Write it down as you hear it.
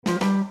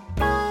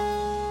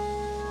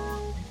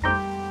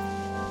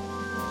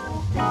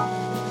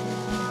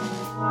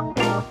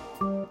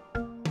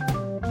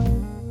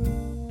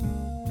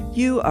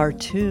You are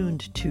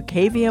tuned to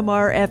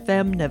KVMR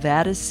FM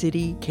Nevada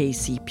City,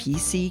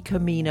 KCPC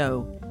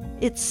Camino.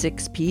 It's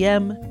 6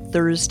 p.m.,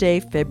 Thursday,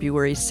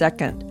 February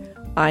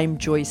 2nd. I'm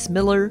Joyce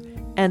Miller,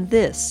 and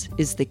this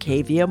is the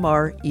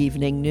KVMR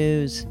Evening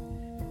News.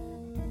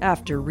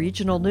 After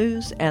regional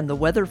news and the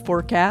weather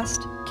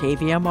forecast,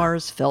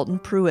 KVMR's Felton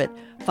Pruitt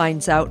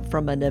finds out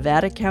from a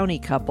Nevada County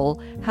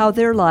couple how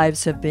their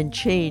lives have been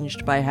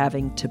changed by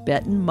having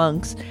Tibetan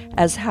monks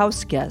as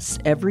house guests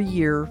every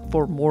year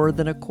for more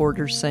than a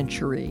quarter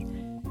century.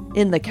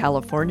 In the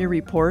California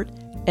Report,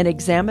 an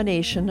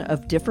examination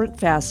of different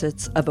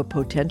facets of a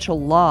potential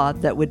law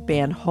that would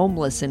ban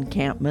homeless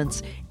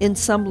encampments in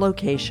some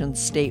locations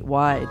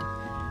statewide.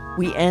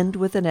 We end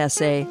with an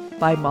essay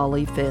by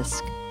Molly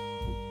Fisk.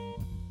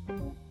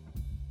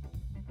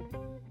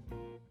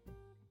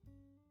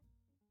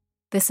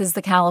 This is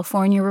the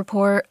California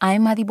Report.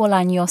 I'm Madi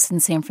Bolaños in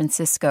San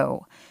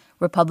Francisco.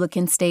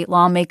 Republican state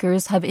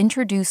lawmakers have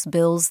introduced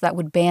bills that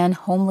would ban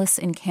homeless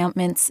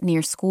encampments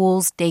near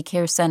schools,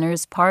 daycare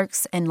centers,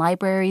 parks, and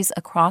libraries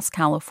across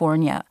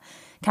California.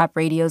 Cap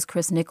Radio's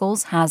Chris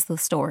Nichols has the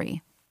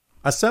story.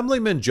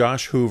 Assemblyman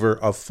Josh Hoover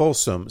of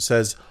Folsom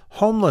says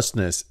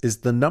homelessness is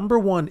the number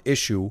one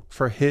issue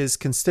for his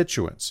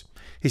constituents.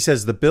 He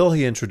says the bill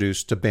he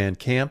introduced to ban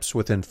camps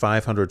within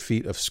 500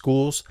 feet of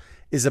schools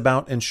is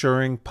about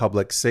ensuring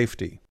public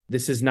safety.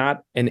 This is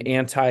not an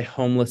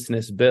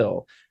anti-homelessness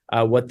bill.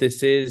 What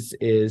this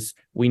is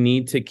we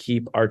need to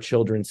keep our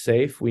children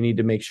safe. We need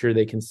to make sure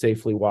they can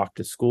safely walk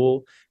to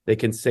school. They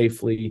can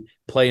safely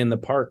play in the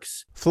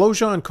parks.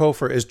 Flojan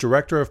Kofer is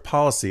Director of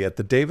Policy at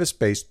the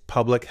Davis-based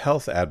Public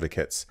Health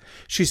Advocates.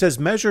 She says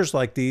measures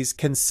like these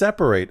can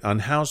separate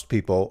unhoused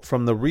people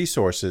from the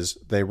resources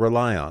they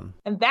rely on.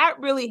 And that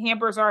really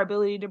hampers our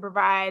ability to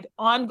provide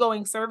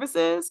ongoing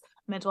services,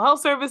 mental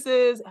health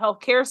services,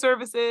 healthcare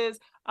services,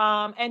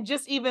 and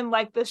just even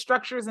like the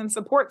structures and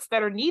supports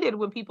that are needed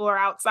when people are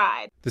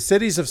outside. The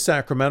cities of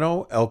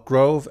Sacramento, Elk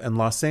Grove, and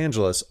Los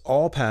Angeles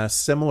all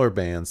passed similar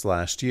bans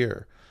last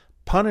year.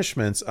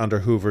 Punishments under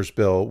Hoover's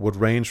bill would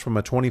range from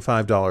a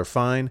 $25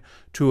 fine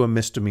to a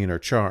misdemeanor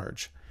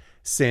charge.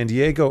 San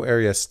Diego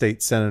area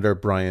State Senator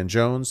Brian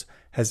Jones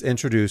has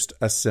introduced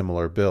a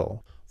similar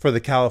bill. For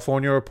the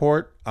California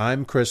Report,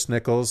 I'm Chris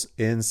Nichols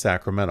in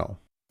Sacramento.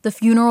 The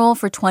funeral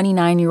for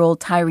 29-year-old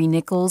Tyree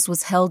Nichols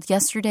was held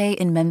yesterday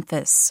in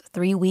Memphis,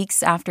 3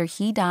 weeks after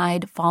he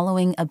died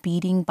following a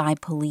beating by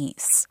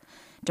police.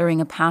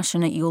 During a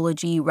passionate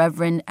eulogy,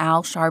 Reverend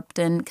Al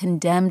Sharpton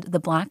condemned the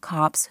black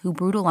cops who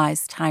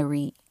brutalized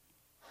Tyree.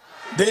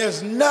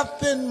 There's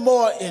nothing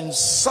more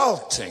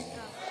insulting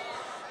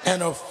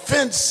and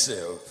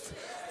offensive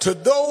to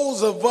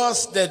those of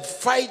us that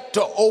fight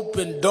to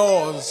open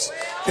doors,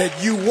 that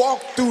you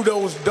walk through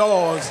those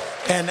doors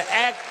and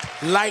act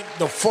like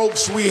the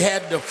folks we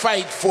had to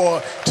fight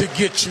for to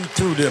get you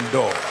through them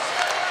doors.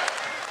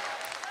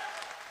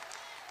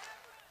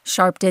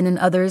 Sharpton and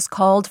others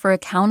called for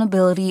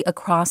accountability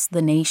across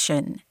the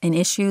nation, an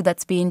issue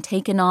that's being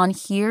taken on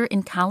here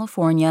in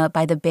California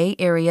by the Bay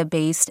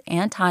Area-based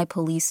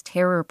Anti-Police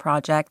Terror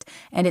Project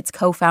and its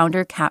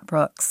co-founder, Kat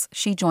Brooks.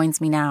 She joins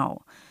me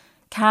now.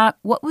 Kat,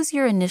 what was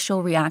your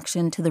initial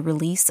reaction to the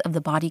release of the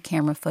body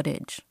camera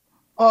footage?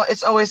 Well,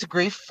 it's always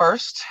grief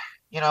first,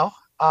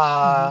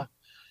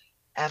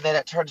 and then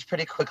it turns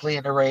pretty quickly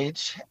into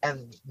rage.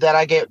 And then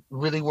I get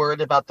really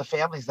worried about the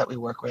families that we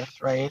work with,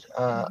 right?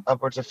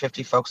 Upwards of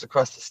 50 folks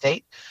across the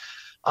state,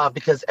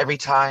 because every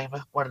time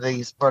one of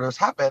these murders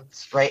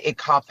happens, right, it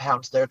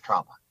compounds their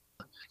trauma.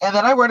 And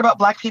then I worried about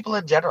Black people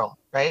in general,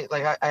 right?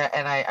 Like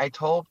I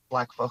told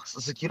Black folks,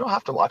 listen, you don't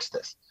have to watch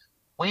this.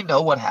 We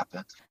know what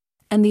happened.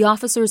 And the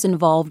officers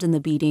involved in the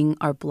beating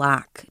are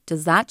Black.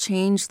 Does that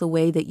change the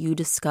way that you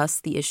discuss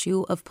the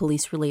issue of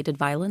police-related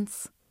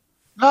violence?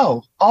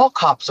 No, all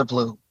cops are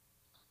blue.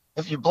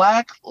 If you're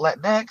Black,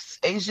 Latinx,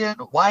 Asian,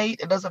 white,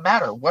 it doesn't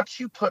matter. Once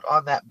you put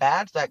on that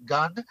badge, that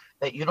gun,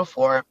 that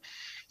uniform,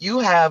 you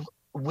have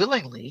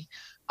willingly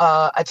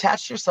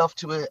attached yourself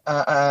to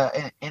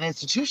an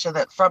institution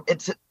that from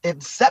its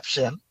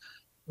inception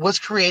was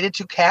created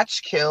to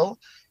catch, kill,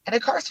 and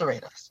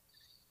incarcerate us.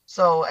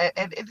 So,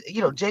 and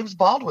James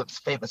Baldwin's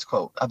famous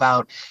quote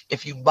about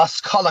if you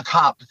must call a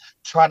cop,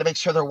 try to make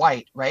sure they're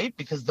white, right?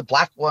 Because the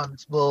Black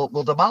ones will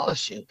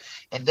demolish you.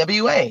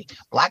 NWA,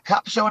 Black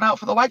cops showing out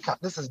for the white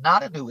cop. This is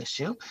not a new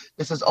issue.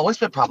 This has always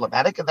been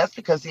problematic, and that's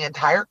because the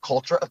entire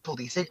culture of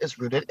policing is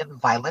rooted in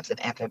violence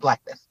and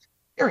anti-Blackness,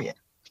 period.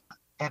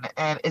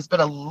 And it's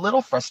been a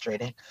little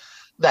frustrating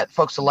that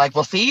folks are like,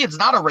 well, see, it's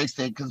not a race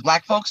thing because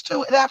Black folks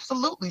too. It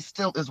absolutely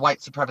still is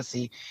white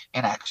supremacy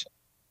in action.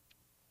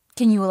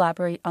 Can you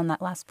elaborate on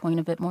that last point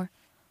a bit more?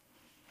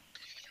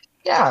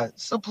 Yeah,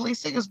 so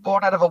policing is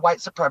born out of a white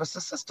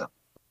supremacist system.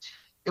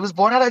 It was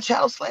born out of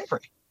chattel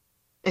slavery.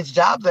 Its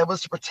job then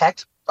was to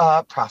protect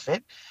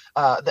profit.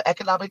 The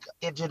economic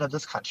engine of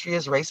this country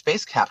is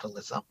race-based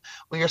capitalism.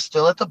 We are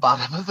still at the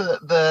bottom of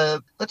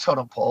the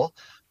totem pole.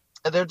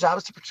 And their job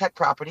is to protect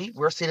property.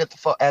 We're seen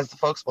as the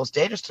folks most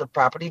dangerous to the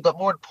property, but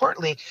more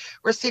importantly,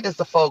 we're seen as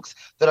the folks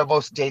that are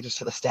most dangerous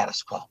to the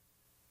status quo.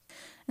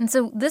 And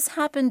so this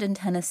happened in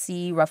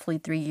Tennessee roughly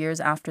 3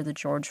 years after the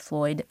George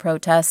Floyd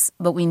protests,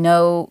 but we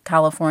know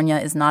California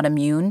is not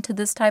immune to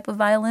this type of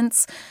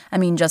violence. I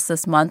mean, just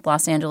this month,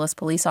 Los Angeles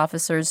police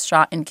officers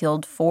shot and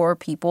killed 4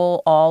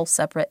 people, all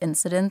separate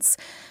incidents.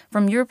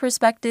 From your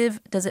perspective,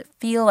 does it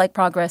feel like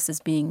progress is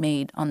being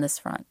made on this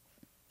front?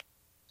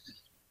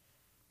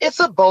 It's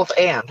a both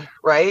and,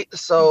 right?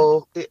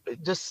 So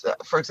just,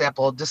 for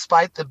example,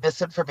 despite the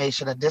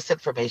misinformation and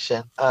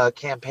disinformation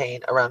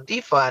campaign around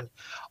defund,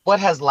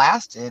 what has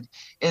lasted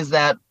is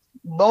that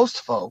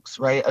most folks,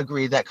 right,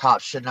 agree that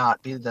cops should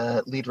not be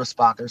the lead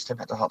responders to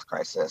mental health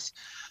crisis.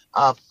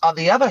 On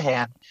the other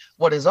hand,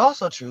 what is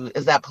also true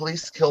is that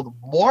police killed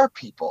more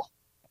people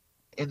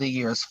in the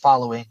years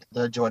following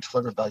the George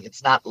Floyd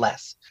rebellions, not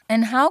less.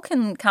 And how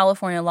can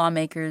California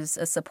lawmakers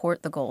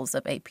support the goals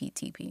of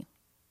APTP?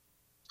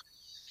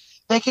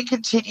 They can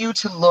continue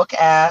to look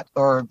at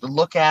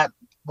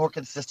more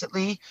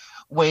consistently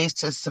ways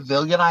to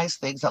civilianize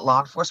things that law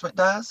enforcement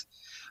does.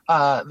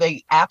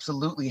 They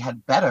absolutely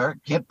had better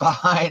get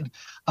behind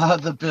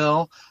the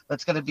bill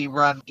that's going to be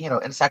run,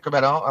 in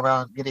Sacramento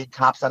around getting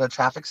cops out of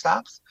traffic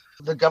stops.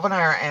 The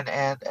governor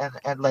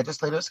and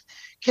legislators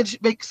can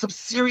make some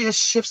serious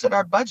shifts in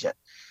our budget,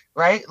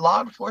 right?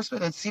 Law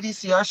enforcement and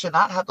CDCR should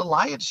not have the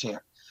lion's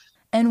share.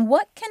 And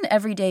what can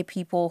everyday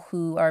people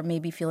who are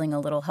maybe feeling a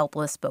little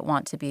helpless but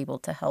want to be able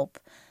to help,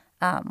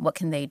 what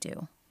can they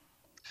do?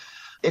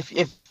 If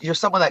you're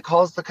someone that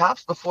calls the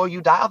cops, before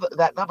you dial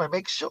that number,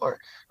 make sure,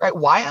 right?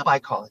 Why am I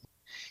calling?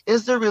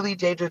 Is there really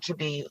danger to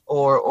me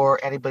or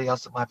anybody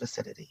else in my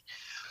vicinity?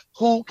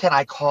 Who can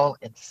I call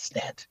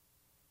instead?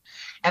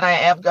 And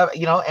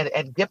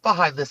and get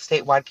behind this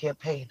statewide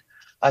campaign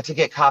to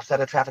get cops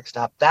at a traffic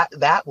stop.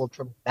 That will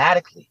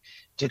dramatically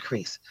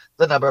decrease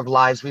the number of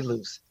lives we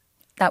lose.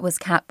 That was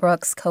Kat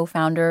Brooks,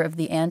 co-founder of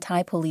the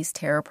Anti-Police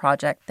Terror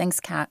Project. Thanks,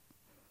 Kat.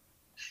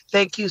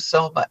 Thank you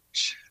so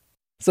much.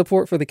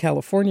 Support for the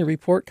California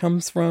Report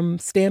comes from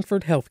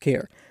Stanford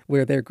Healthcare,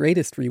 where their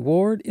greatest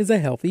reward is a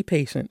healthy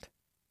patient.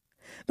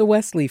 The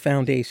Wesley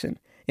Foundation,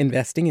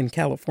 investing in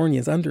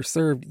California's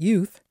underserved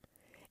youth.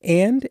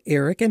 And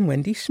Eric and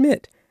Wendy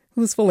Schmidt,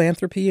 whose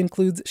philanthropy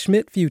includes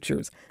Schmidt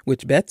Futures,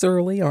 which bets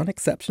early on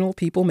exceptional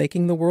people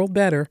making the world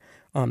better,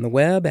 on the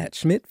web at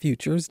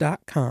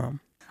schmidtfutures.com.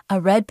 A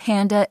red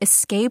panda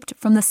escaped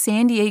from the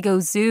San Diego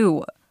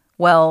Zoo.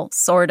 Well,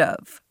 sort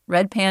of.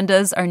 Red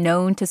pandas are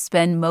known to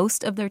spend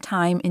most of their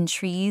time in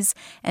trees,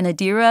 and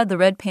Adira, the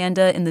red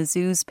panda in the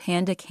zoo's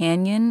Panda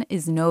Canyon,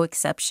 is no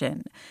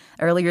exception.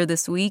 Earlier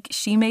this week,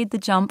 she made the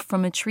jump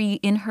from a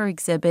tree in her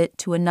exhibit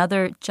to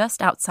another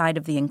just outside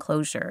of the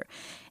enclosure.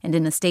 And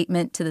in a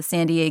statement to the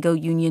San Diego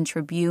Union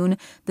Tribune,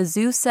 the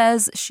zoo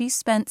says she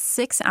spent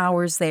 6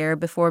 hours there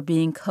before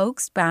being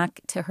coaxed back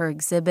to her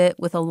exhibit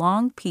with a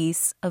long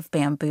piece of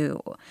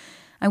bamboo.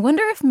 I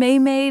wonder if May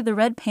May, the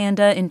red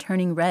panda in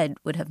Turning Red,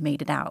 would have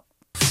made it out.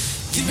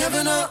 You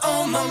never know,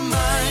 oh my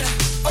mind,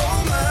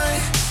 oh my,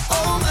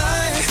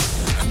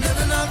 I'm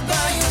never not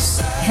by your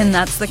side. And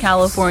that's the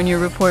California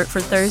Report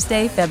for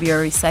Thursday,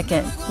 February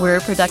 2nd. We're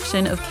a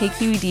production of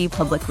KQED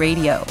Public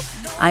Radio.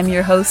 I'm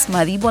your host,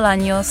 Madi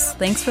Bolaños.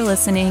 Thanks for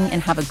listening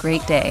and have a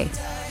great day.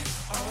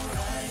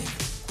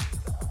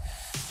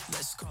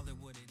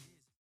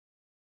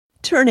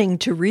 Turning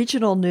to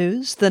regional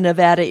news, the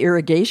Nevada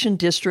Irrigation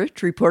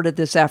District reported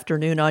this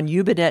afternoon on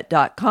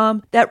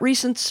ubinet.com that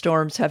recent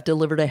storms have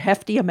delivered a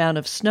hefty amount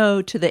of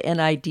snow to the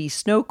NID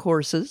snow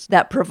courses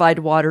that provide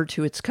water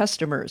to its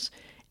customers.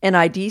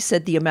 NID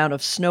said the amount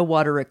of snow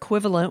water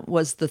equivalent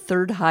was the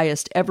third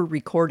highest ever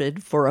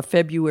recorded for a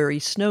February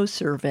snow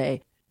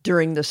survey.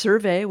 During the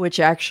survey, which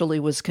actually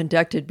was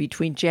conducted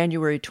between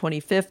January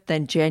 25th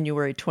and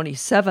January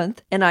 27th,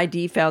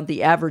 NID found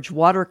the average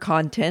water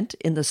content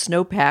in the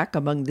snowpack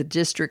among the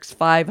district's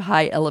 5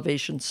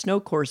 high-elevation snow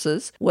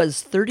courses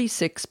was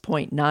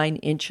 36.9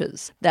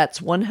 inches. That's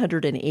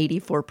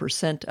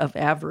 184% of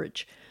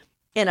average.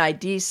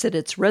 NID said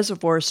its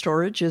reservoir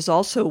storage is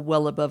also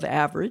well above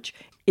average.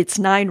 Its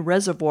 9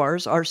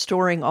 reservoirs are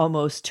storing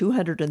almost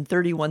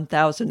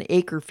 231,000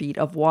 acre-feet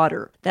of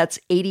water. That's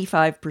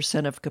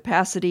 85% of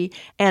capacity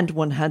and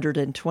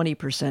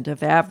 120%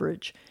 of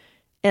average.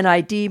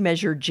 NID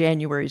measured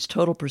January's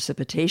total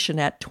precipitation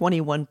at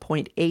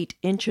 21.8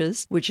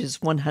 inches, which is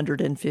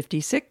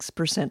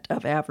 156%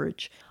 of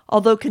average.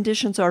 Although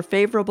conditions are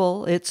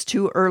favorable, it's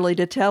too early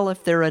to tell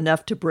if they're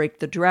enough to break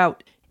the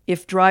drought.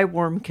 If dry,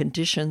 warm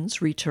conditions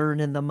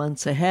return in the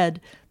months ahead,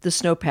 the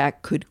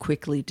snowpack could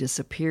quickly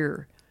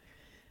disappear.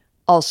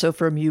 Also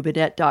from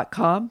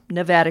ubinet.com,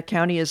 Nevada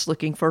County is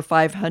looking for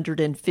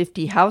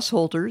 550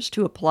 householders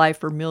to apply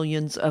for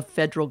millions of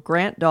federal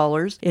grant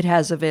dollars it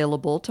has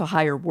available to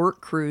hire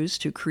work crews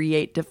to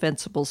create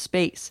defensible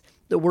space.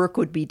 The work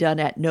would be done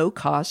at no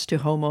cost to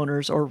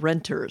homeowners or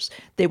renters.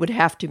 They would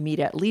have to meet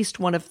at least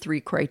one of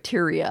 3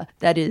 criteria,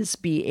 that is,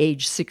 be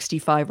age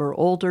 65 or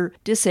older,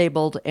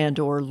 disabled, and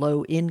or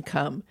low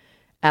income.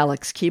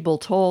 Alex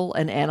Keeble-Toll,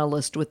 an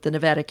analyst with the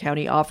Nevada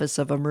County Office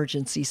of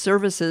Emergency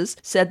Services,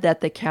 said that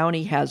the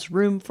county has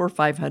room for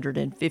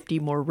 550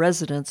 more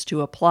residents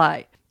to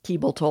apply.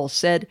 Keeble-Toll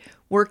said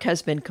work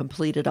has been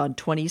completed on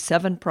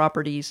 27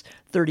 properties,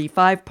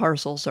 35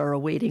 parcels are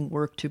awaiting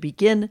work to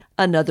begin,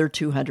 another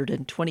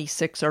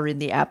 226 are in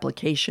the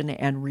application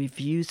and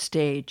review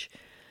stage.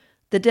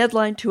 The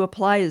deadline to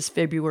apply is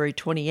February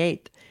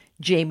 28th.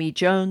 Jamie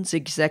Jones,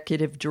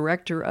 Executive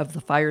Director of the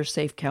Fire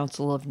Safe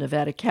Council of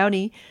Nevada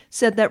County,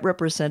 said that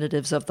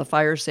representatives of the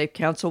Fire Safe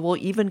Council will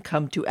even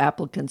come to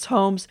applicants'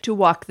 homes to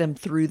walk them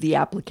through the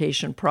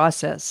application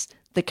process.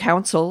 The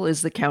council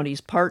is the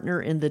county's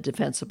partner in the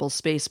Defensible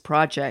Space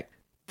Project.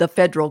 The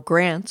federal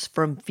grants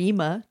from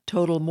FEMA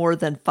total more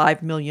than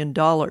 $5 million.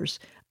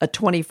 A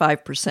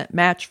 25%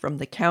 match from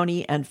the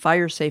county and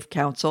Fire Safe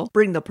Council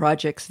bring the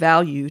project's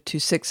value to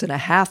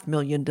 $6.5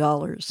 million.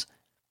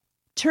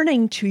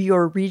 Turning to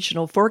your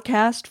regional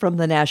forecast from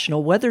the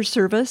National Weather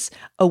Service,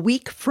 a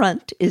weak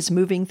front is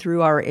moving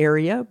through our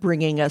area,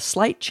 bringing a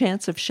slight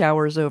chance of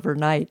showers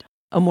overnight.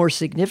 A more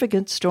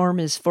significant storm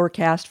is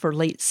forecast for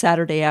late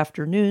Saturday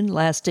afternoon,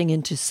 lasting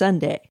into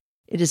Sunday.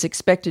 It is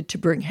expected to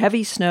bring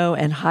heavy snow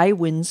and high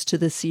winds to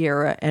the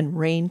Sierra and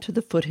rain to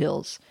the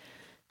foothills.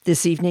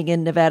 This evening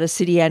in Nevada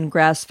City and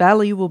Grass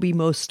Valley will be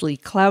mostly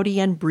cloudy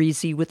and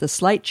breezy with a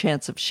slight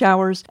chance of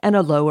showers and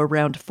a low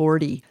around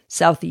 40.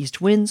 Southeast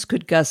winds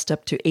could gust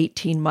up to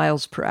 18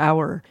 miles per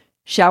hour.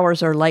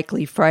 Showers are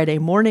likely Friday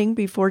morning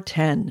before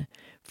 10.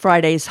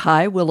 Friday's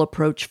high will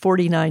approach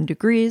 49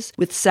 degrees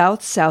with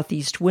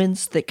south-southeast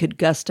winds that could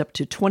gust up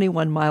to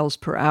 21 miles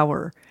per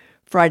hour.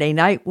 Friday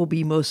night will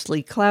be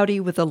mostly cloudy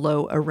with a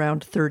low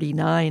around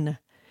 39.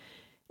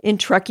 In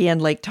Truckee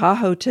and Lake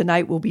Tahoe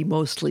tonight will be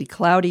mostly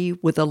cloudy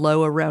with a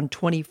low around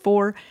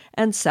 24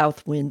 and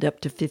south wind up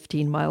to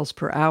 15 miles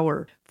per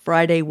hour.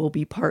 Friday will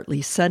be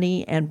partly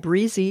sunny and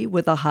breezy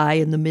with a high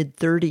in the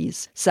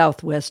mid-30s.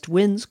 Southwest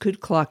winds could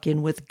clock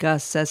in with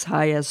gusts as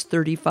high as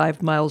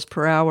 35 miles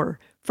per hour.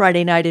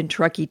 Friday night in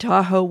Truckee,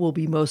 Tahoe will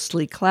be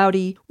mostly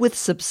cloudy with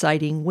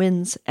subsiding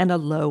winds and a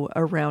low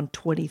around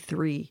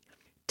 23.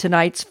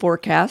 Tonight's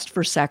forecast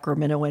for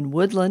Sacramento and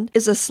Woodland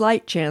is a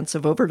slight chance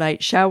of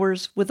overnight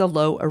showers with a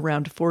low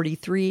around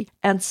 43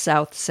 and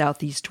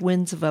south-southeast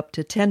winds of up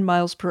to 10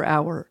 miles per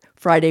hour.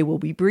 Friday will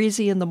be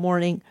breezy in the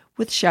morning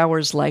with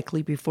showers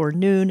likely before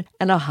noon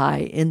and a high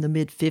in the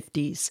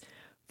mid-50s.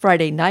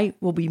 Friday night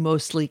will be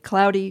mostly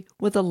cloudy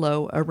with a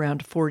low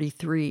around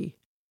 43.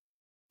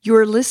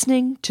 You're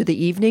listening to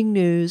the evening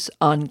news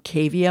on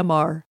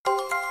KVMR.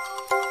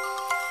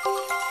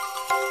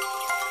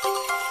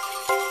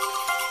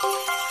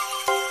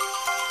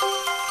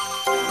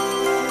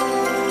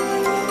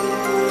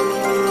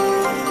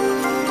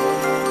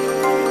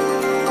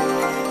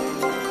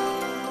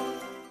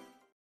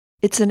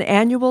 It's an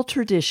annual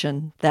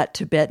tradition that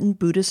Tibetan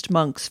Buddhist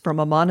monks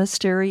from a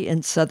monastery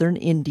in southern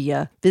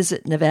India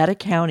visit Nevada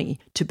County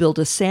to build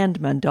a sand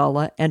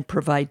mandala and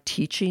provide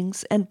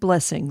teachings and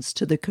blessings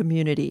to the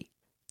community.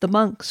 The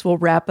monks will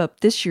wrap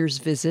up this year's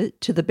visit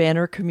to the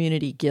Banner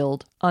Community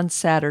Guild on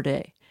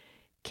Saturday.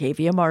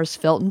 KVMR's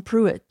Felton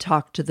Pruitt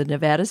talked to the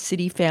Nevada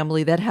City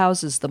family that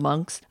houses the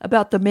monks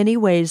about the many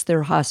ways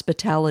their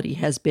hospitality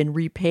has been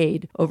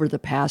repaid over the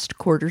past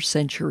quarter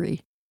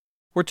century.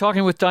 We're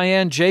talking with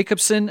Diane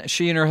Jacobson.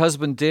 She and her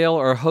husband Dale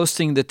are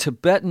hosting the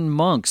Tibetan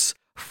monks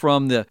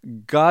from the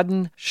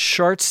Gaden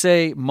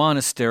Shartse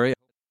Monastery.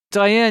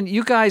 Diane,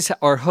 you guys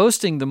are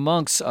hosting the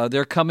monks.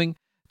 They're coming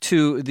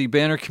to the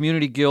Banner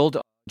Community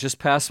Guild just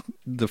past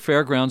the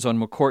fairgrounds on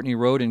McCourtney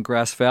Road in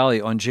Grass Valley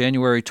on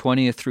January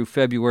 20th through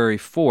February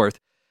 4th.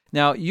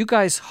 Now, you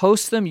guys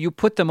host them. You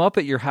put them up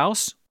at your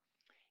house?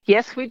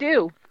 Yes, we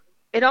do.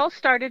 It all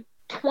started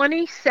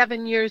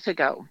 27 years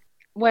ago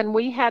when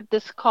we had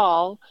this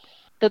call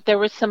that there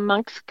were some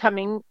monks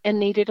coming and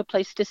needed a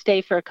place to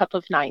stay for a couple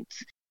of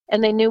nights.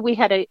 And they knew we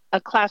had a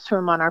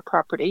classroom on our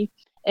property,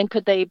 and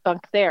could they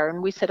bunk there?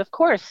 And we said, of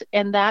course.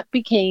 And that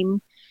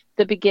became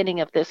the beginning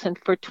of this. And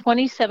for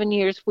 27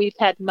 years, we've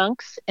had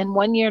monks and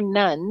 1 year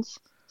nuns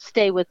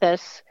stay with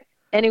us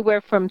anywhere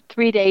from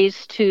 3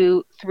 days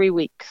to 3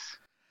 weeks.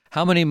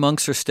 How many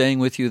monks are staying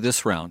with you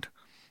this round?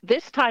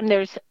 This time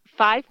there's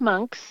 5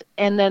 monks,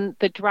 and then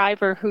the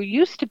driver who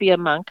used to be a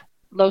monk,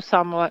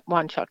 Losam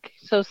Wanchuk.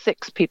 So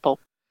 6 people.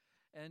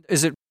 And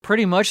is it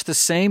pretty much the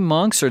same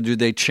monks, or do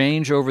they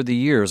change over the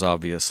years,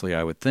 obviously,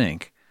 I would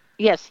think?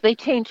 Yes, they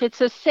change. It's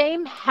the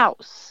same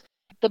house.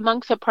 The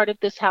monks are part of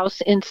this house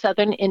in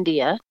southern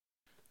India,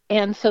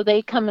 and so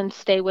they come and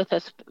stay with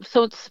us.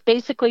 So it's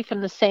basically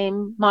from the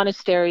same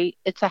monastery.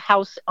 It's a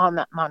house on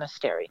that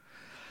monastery.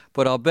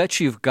 But I'll bet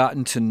you've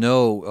gotten to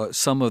know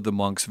some of the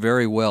monks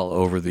very well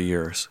over the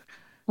years.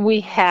 We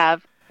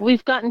have.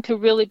 We've gotten to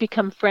really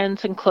become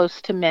friends and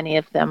close to many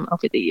of them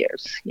over the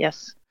years,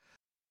 yes.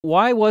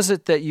 Why was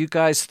it that you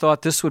guys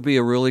thought this would be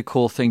a really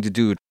cool thing to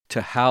do,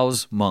 to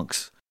house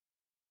monks?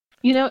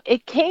 You know,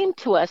 it came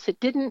to us.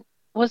 It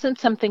wasn't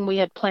something we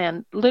had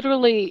planned.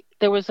 Literally,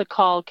 there was a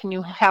call, can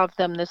you have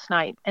them this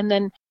night? And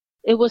then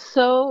it was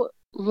so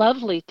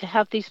lovely to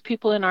have these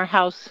people in our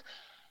house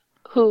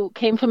who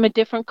came from a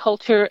different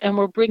culture and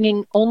were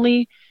bringing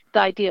only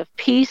the idea of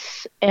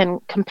peace and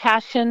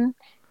compassion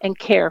and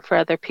care for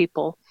other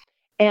people.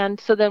 And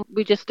so then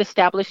we just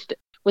established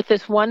with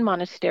this one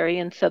monastery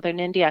in southern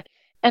India.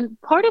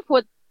 And part of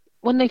what,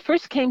 when they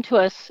first came to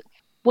us,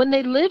 when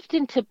they lived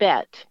in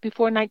Tibet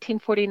before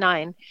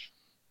 1949,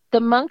 the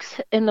monks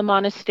in the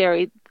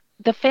monastery,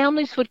 the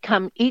families would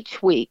come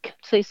each week,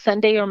 say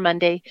Sunday or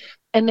Monday,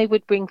 and they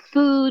would bring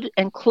food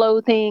and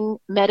clothing,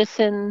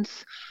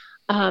 medicines.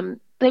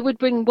 They would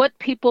bring what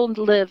people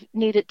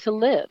needed to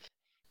live.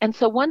 And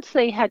so once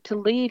they had to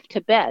leave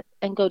Tibet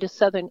and go to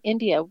southern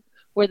India,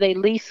 where they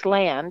leased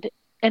land,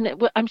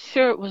 and I'm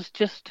sure it was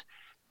just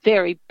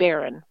very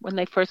barren when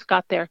they first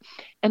got there,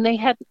 and they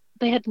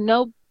had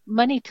no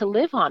money to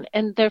live on,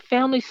 and their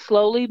families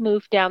slowly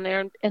moved down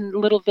there, and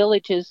little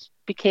villages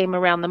became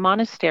around the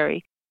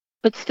monastery.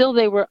 But still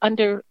they were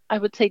under, I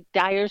would say,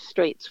 dire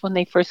straits when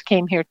they first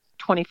came here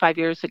 25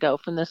 years ago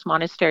from this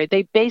monastery.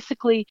 They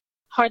basically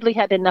hardly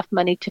had enough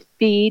money to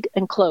feed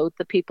and clothe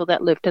the people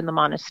that lived in the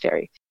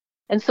monastery.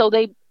 And so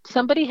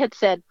somebody had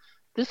said,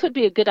 this would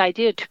be a good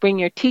idea to bring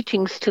your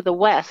teachings to the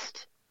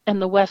West, and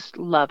the West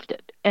loved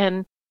it.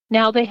 And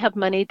now they have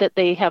money, that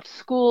they have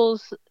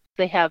schools,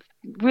 they have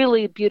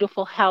really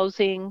beautiful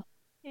housing,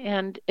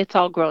 and it's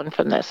all grown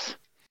from this.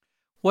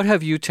 What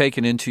have you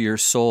taken into your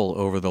soul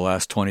over the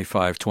last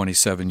 25,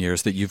 27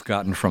 years that you've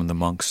gotten from the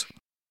monks?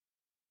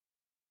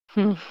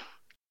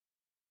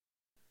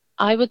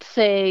 I would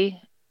say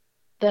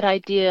that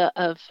idea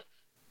of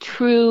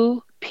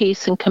true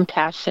peace and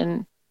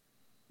compassion,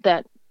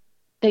 that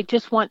they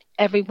just want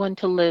everyone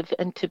to live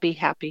and to be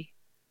happy.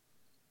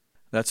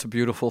 That's a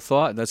beautiful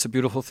thought. That's a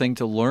beautiful thing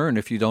to learn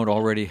if you don't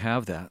already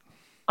have that.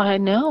 I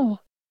know.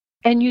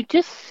 And you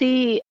just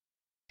see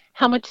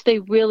how much they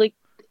really,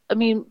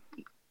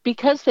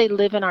 because they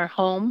live in our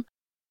home,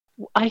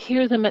 I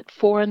hear them at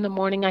 4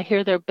 a.m. I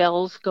hear their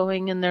bells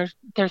going, and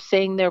they're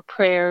saying their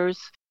prayers.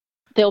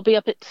 They'll be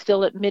up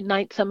still at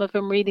midnight, some of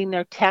them reading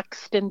their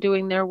text and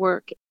doing their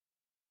work.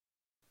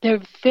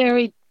 They're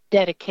very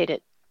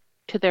dedicated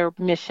to their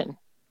mission,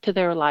 to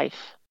their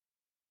life.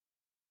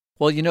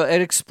 Well,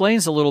 it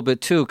explains a little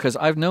bit, too, because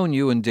I've known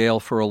you and Dale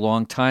for a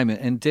long time.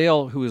 And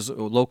Dale, who is a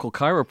local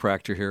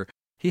chiropractor here,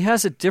 he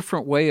has a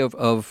different way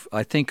of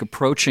I think,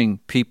 approaching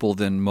people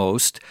than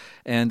most.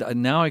 And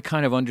now I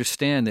kind of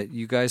understand that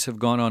you guys have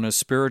gone on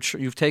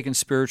you've taken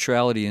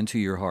spirituality into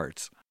your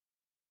hearts.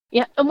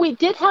 Yeah, and we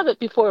did have it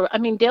before.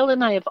 Dale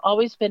and I have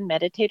always been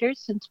meditators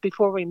since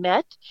before we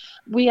met.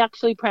 We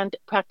actually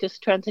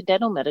practiced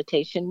transcendental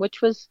meditation,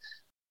 which was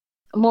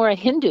more a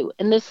Hindu,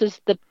 and this is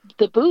the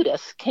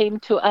Buddhists came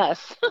to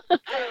us.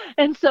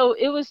 And so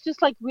it was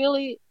just like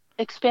really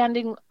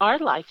expanding our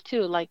life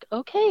too. Like,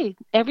 okay,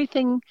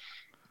 everything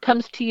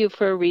comes to you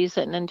for a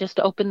reason, and just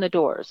open the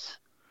doors.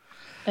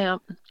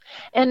 And,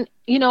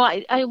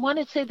 I want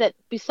to say that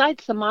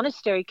besides the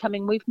monastery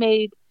coming, we've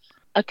made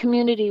a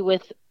community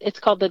it's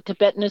called the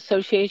Tibetan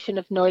Association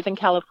of Northern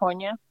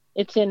California.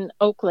 It's in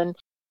Oakland.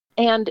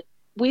 And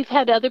we've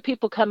had other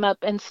people come up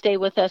and stay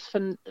with us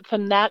from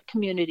that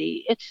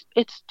community.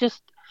 It's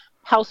just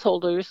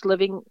householders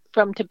living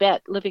from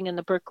Tibet, living in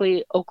the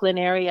Berkeley, Oakland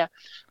area.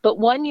 But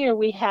one year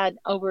we had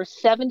over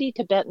 70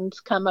 Tibetans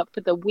come up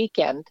for the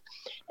weekend,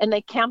 and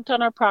they camped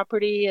on our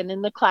property and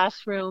in the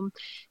classroom,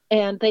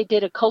 and they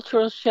did a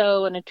cultural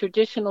show and a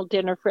traditional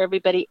dinner for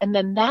everybody. And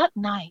then that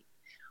night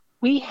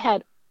we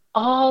had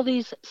all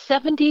these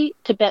 70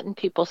 Tibetan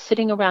people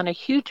sitting around a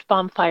huge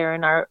bonfire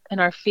in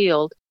our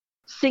field,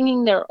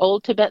 singing their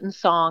old Tibetan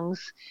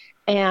songs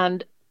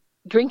and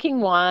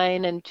drinking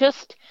wine, and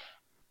just,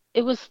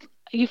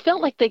 you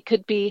felt like they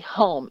could be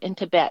home in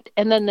Tibet.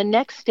 And then the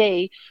next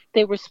day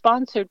they were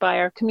sponsored by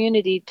our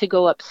community to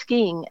go up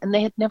skiing, and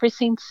they had never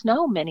seen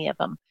snow, many of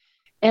them.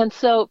 And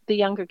so the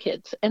younger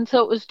kids. And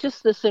so it was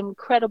just this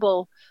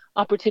incredible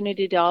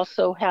opportunity to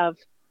also have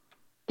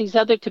these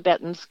other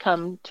Tibetans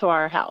come to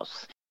our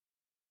house.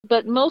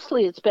 But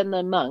mostly it's been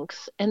the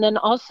monks. And then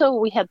also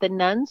we had the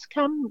nuns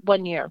come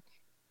one year.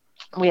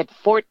 We had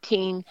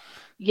 14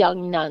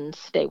 young nuns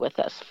stay with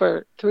us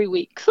for 3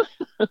 weeks.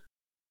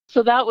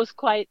 So that was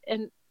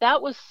and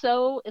that was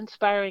so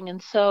inspiring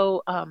and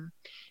so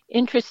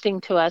interesting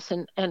to us,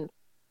 and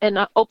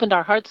opened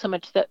our hearts so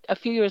much that a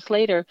few years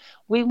later,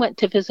 we went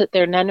to visit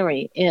their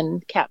nunnery in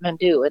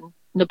Kathmandu in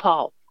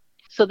Nepal.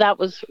 So that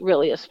was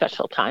really a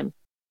special time.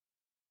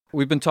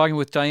 We've been talking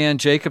with Diane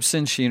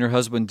Jacobson. She and her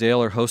husband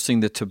Dale are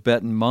hosting the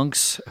Tibetan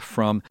monks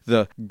from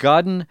the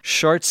Gaden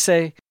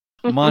Shartse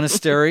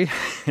Monastery,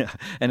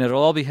 and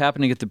it'll all be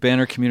happening at the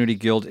Banner Community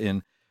Guild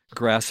in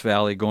Grass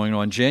Valley, going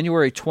on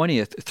January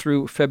 20th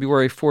through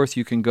February 4th.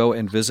 You can go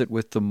and visit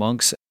with the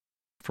monks.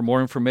 For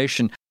more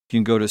information, you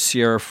can go to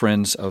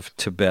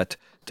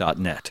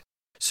sierrafriendsoftibet.net.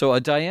 So,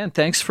 Diane,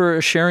 thanks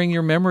for sharing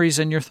your memories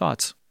and your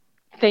thoughts.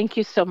 Thank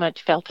you so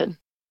much, Felton.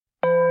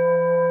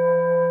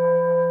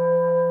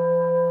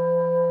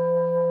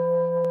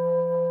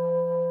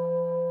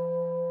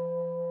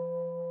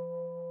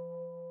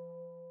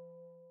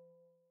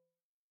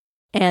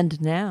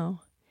 And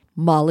now,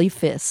 Molly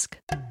Fisk.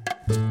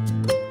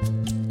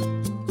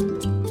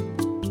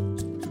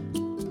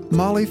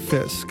 Molly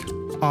Fisk,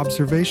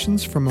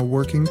 Observations from a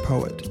Working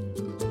Poet.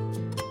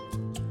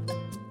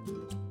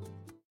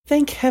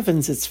 Thank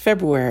heavens it's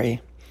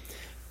February.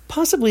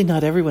 Possibly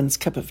not everyone's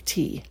cup of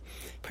tea,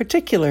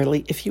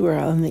 particularly if you are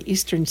on the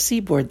eastern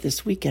seaboard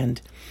this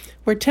weekend,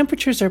 where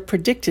temperatures are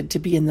predicted to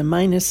be in the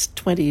minus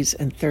 20s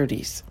and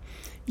 30s.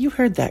 You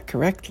heard that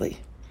correctly.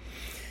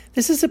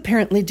 This is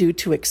apparently due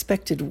to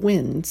expected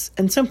winds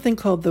and something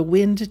called the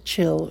wind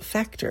chill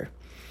factor,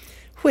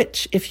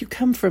 which, if you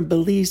come from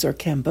Belize or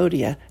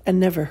Cambodia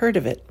and never heard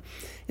of it,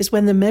 is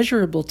when the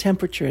measurable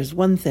temperature is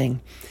one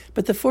thing,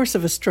 but the force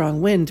of a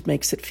strong wind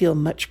makes it feel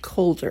much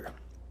colder.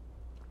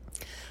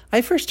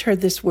 I first heard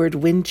this word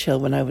wind chill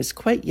when I was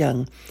quite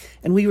young,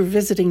 and we were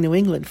visiting New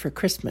England for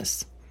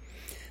Christmas.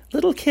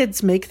 Little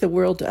kids make the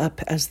world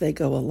up as they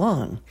go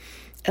along,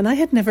 and I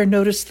had never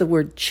noticed the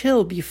word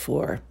chill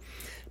before.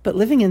 But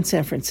living in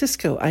San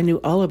Francisco, I knew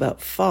all about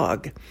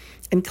fog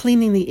and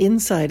cleaning the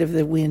inside of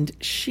the wind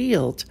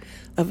shield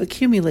of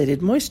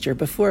accumulated moisture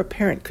before a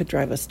parent could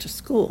drive us to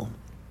school.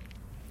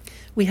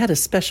 We had a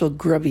special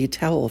grubby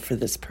towel for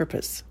this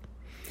purpose.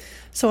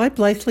 So I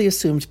blithely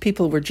assumed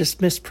people were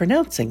just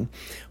mispronouncing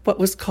what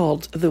was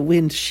called the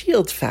wind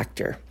shield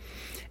factor,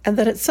 and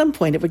that at some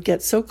point it would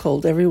get so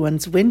cold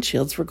everyone's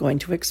windshields were going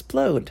to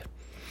explode.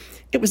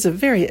 It was a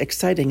very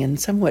exciting and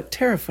somewhat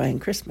terrifying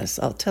Christmas,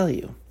 I'll tell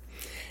you,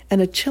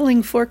 and a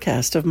chilling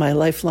forecast of my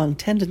lifelong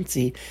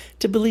tendency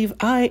to believe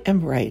I am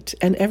right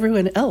and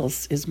everyone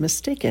else is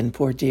mistaken,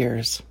 poor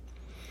dears.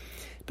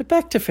 But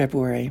back to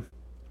February.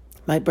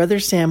 My brother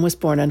Sam was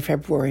born on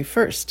February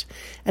 1st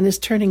and is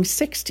turning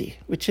 60,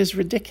 which is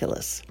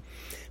ridiculous.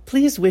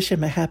 Please wish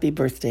him a happy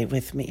birthday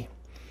with me.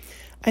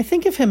 I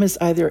think of him as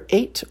either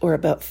 8 or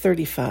about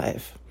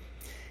 35.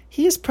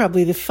 He is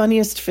probably the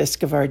funniest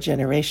Fisk of our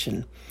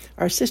generation,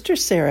 our sister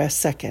Sarah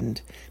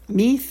second,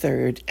 me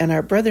third, and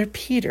our brother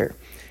Peter,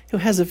 who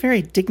has a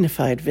very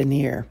dignified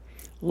veneer,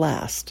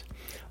 last,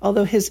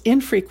 although his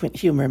infrequent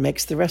humor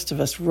makes the rest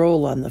of us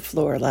roll on the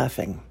floor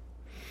laughing.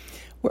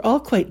 We're all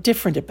quite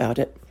different about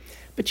it,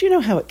 but you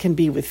know how it can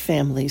be with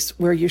families,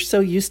 where you're so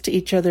used to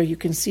each other you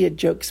can see a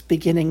joke's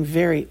beginning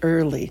very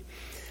early,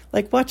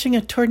 like watching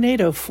a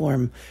tornado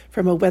form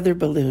from a weather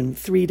balloon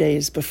 3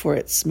 days before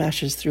it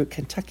smashes through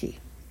Kentucky.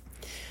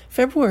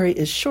 February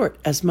is short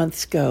as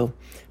months go,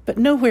 but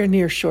nowhere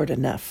near short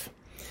enough.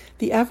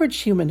 The average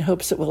human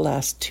hopes it will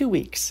last 2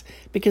 weeks,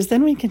 because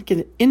then we can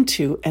get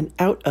into and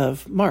out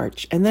of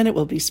March, and then it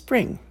will be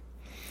spring.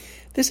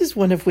 This is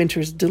one of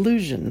winter's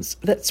delusions,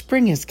 that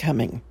spring is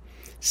coming.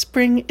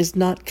 Spring is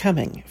not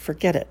coming.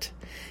 Forget it.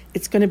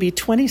 It's going to be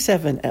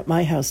 27 at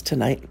my house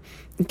tonight,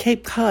 and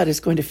Cape Cod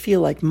is going to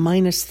feel like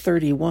minus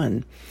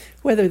 31,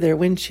 whether their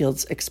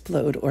windshields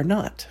explode or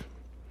not.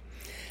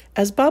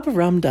 As Baba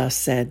Ram Dass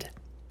said,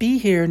 be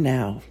here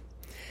now.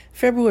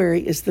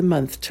 February is the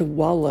month to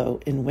wallow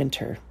in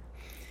winter.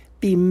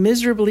 Be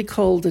miserably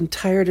cold and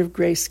tired of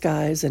gray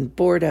skies and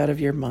bored out of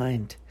your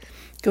mind.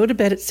 Go to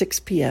bed at 6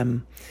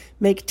 p.m.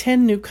 Make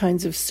 10 new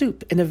kinds of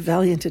soup in a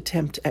valiant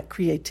attempt at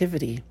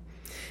creativity.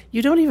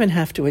 You don't even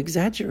have to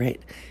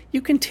exaggerate.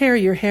 You can tear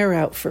your hair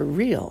out for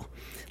real.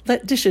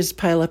 Let dishes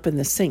pile up in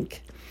the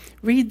sink.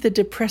 Read the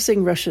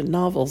depressing Russian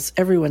novels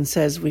everyone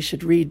says we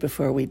should read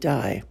before we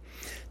die.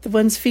 The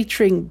ones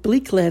featuring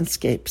bleak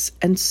landscapes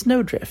and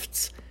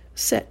snowdrifts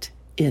set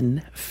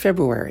in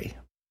February.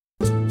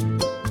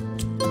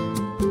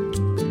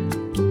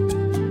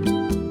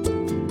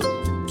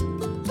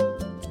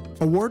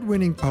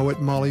 Award-winning poet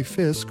Molly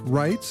Fisk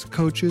writes,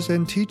 coaches,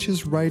 and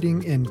teaches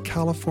writing in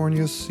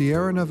California's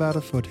Sierra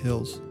Nevada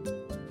foothills.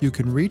 You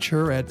can reach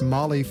her at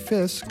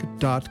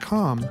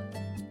mollyfisk.com.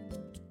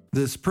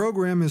 This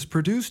program is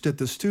produced at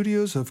the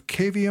studios of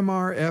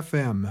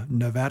KVMR-FM,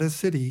 Nevada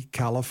City,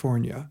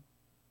 California.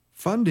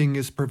 Funding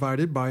is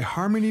provided by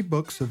Harmony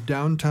Books of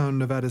downtown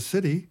Nevada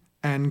City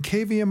and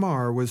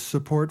KVMR with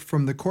support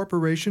from the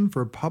Corporation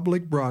for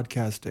Public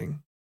Broadcasting.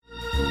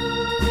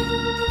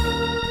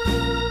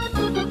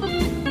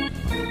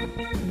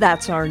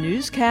 That's our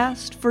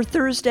newscast for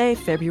Thursday,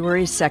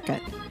 February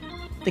 2nd.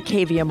 The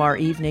KVMR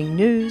Evening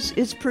News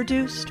is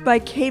produced by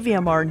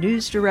KVMR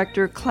News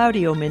Director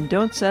Claudio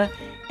Mendonça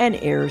and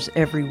airs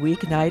every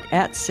weeknight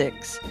at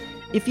 6.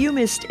 If you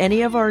missed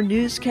any of our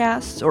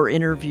newscasts or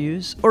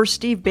interviews or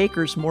Steve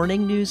Baker's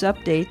morning news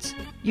updates,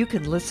 you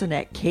can listen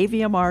at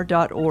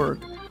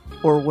kvmr.org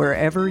or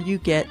wherever you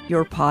get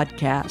your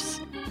podcasts.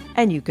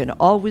 And you can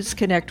always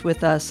connect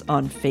with us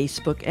on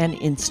Facebook and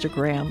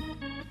Instagram.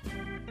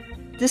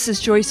 This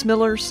is Joyce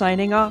Miller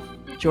signing off.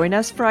 Join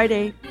us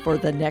Friday for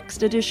the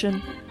next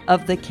edition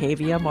of the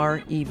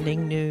KVMR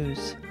Evening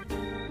News.